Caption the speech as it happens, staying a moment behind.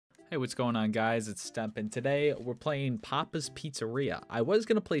Hey, what's going on, guys? It's Stemp, and today we're playing Papa's Pizzeria. I was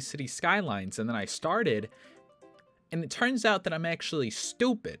going to play City Skylines, and then I started, and it turns out that I'm actually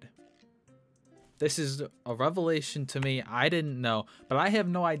stupid. This is a revelation to me. I didn't know, but I have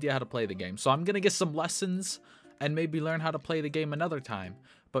no idea how to play the game. So I'm going to get some lessons and maybe learn how to play the game another time.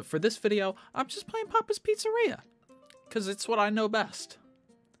 But for this video, I'm just playing Papa's Pizzeria, because it's what I know best.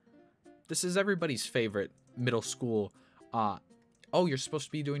 This is everybody's favorite middle school oh, you're supposed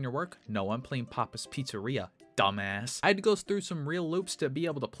to be doing your work? No, I'm playing Papa's Pizzeria, dumbass. I had to go through some real loops to be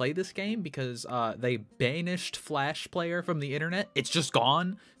able to play this game because they banished Flash Player from the internet. It's just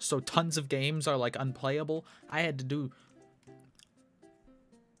gone, so tons of games are like unplayable. I had to do,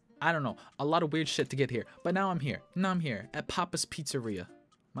 I don't know, a lot of weird shit to get here. But now I'm here. Now I'm here at Papa's Pizzeria,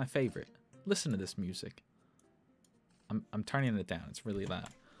 my favorite. Listen to this music. I'm turning it down. It's really loud.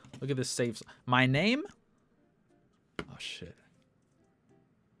 Look at this save. My name? Oh, shit.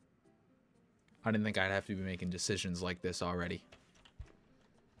 I didn't think I'd have to be making decisions like this already.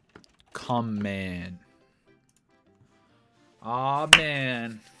 Come, man. Oh,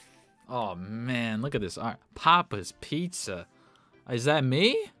 man. Oh, man. Look at this. All right. Papa's Pizza. Is that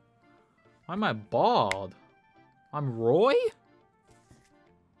me? Why am I bald? I'm Roy?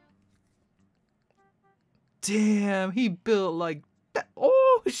 Damn, he built like that.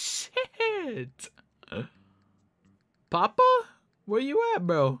 Oh, shit. Papa? Where you at,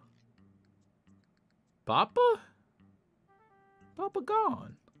 bro? Papa? Papa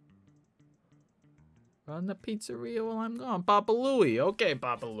gone. Run the pizzeria while I'm gone. Papa Louie. Okay,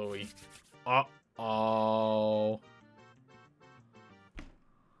 Papa Louie. Uh-oh.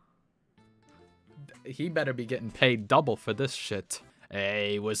 He better be getting paid double for this shit.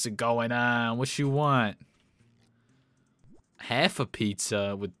 Hey, what's going on? What you want? Half a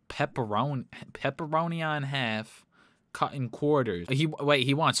pizza with pepperoni on half. Cut in quarters. Wait,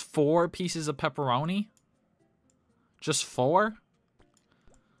 he wants 4 pieces of pepperoni? Just 4?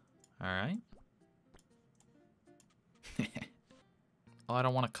 Alright. Oh, I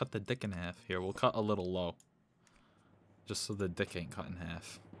don't want to cut the dick in half. Here, we'll cut a little low. Just so the dick ain't cut in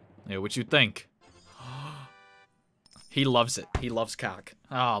half. Hey, what you think? He loves it. He loves cock.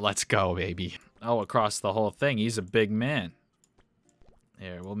 Oh, let's go, baby. Oh, across the whole thing. He's a big man.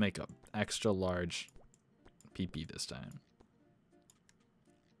 Here, we'll make a extra large pee-pee this time.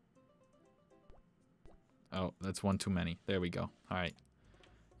 Oh, that's one too many. There we go. All right,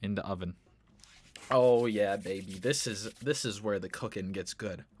 in the oven. Oh yeah, baby. This is where the cooking gets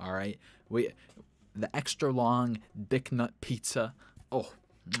good. All right, the extra long dick nut pizza. Oh,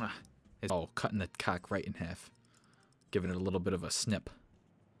 cutting the cock right in half, giving it a little bit of a snip.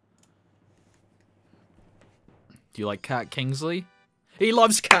 Do you like cock, Kingsley? He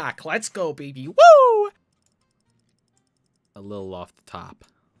loves cock. Let's go, baby. Woo! A little off the top.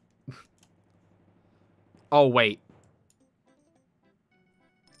 Oh, wait.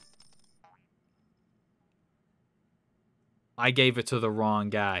 I gave it to the wrong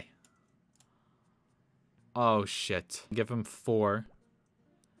guy. Oh, shit. Give him 4.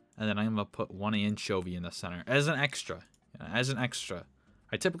 And then I'm going to put 1 anchovy in the center. As an extra. As an extra.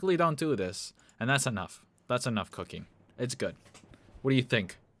 I typically don't do this. And that's enough. That's enough cooking. It's good. What do you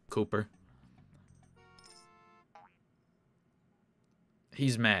think, Cooper?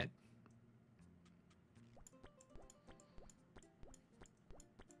 He's mad.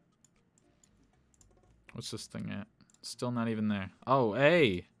 What's this thing at? Still not even there. Oh,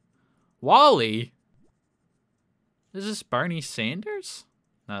 hey. Wally? Is this Bernie Sanders?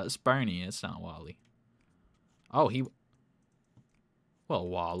 No, it's Bernie. It's not Wally. Oh, he... Well,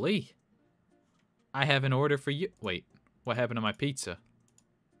 Wally. I have an order for you. Wait. What happened to my pizza?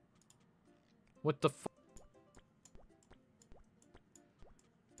 What the f...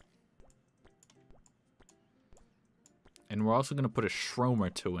 And we're also going to put a shroom or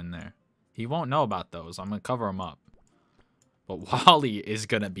 2 in there. He won't know about those. I'm going to cover him up. But Wally is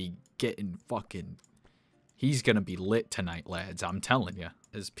going to be getting fucking... He's going to be lit tonight, lads. I'm telling you.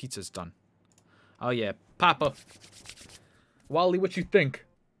 His pizza's done. Oh, yeah. Papa. Wally, what you think?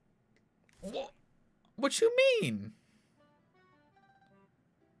 What you mean?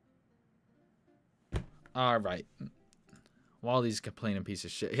 Alright. Wally's a complaining piece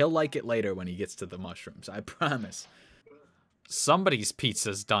of shit. He'll like it later when he gets to the mushrooms. I promise. Somebody's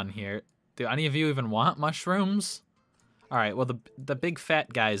pizza's done here. Do any of you even want mushrooms? Alright, well, the big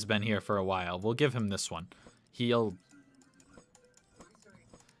fat guy's been here for a while. We'll give him this one. He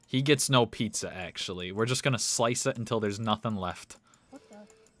gets no pizza, actually. We're just gonna slice it until there's nothing left.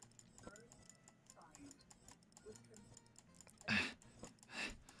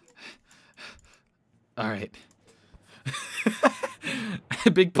 Alright.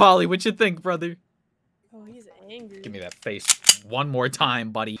 Big Polly, what you think, brother? Oh, he's angry. Give me that face one more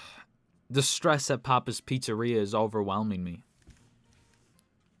time, buddy. The stress at Papa's Pizzeria is overwhelming me.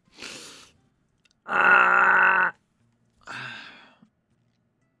 I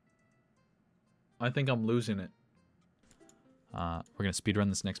think I'm losing it. We're gonna speedrun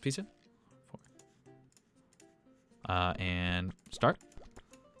this next pizza. And start.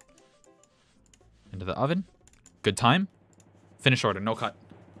 Into the oven. Good time. Finish order, no cut.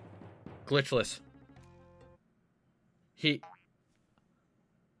 Glitchless.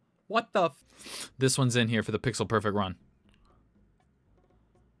 What the This one's in here for the pixel perfect run.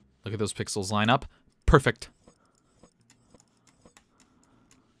 Look at those pixels line up. Perfect.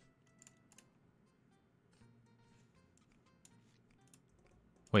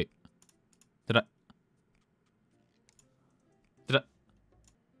 Wait. Did I...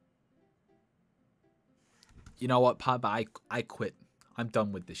 You know what, Papa? I quit. I'm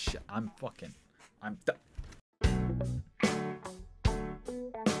done with this shit. I'm done.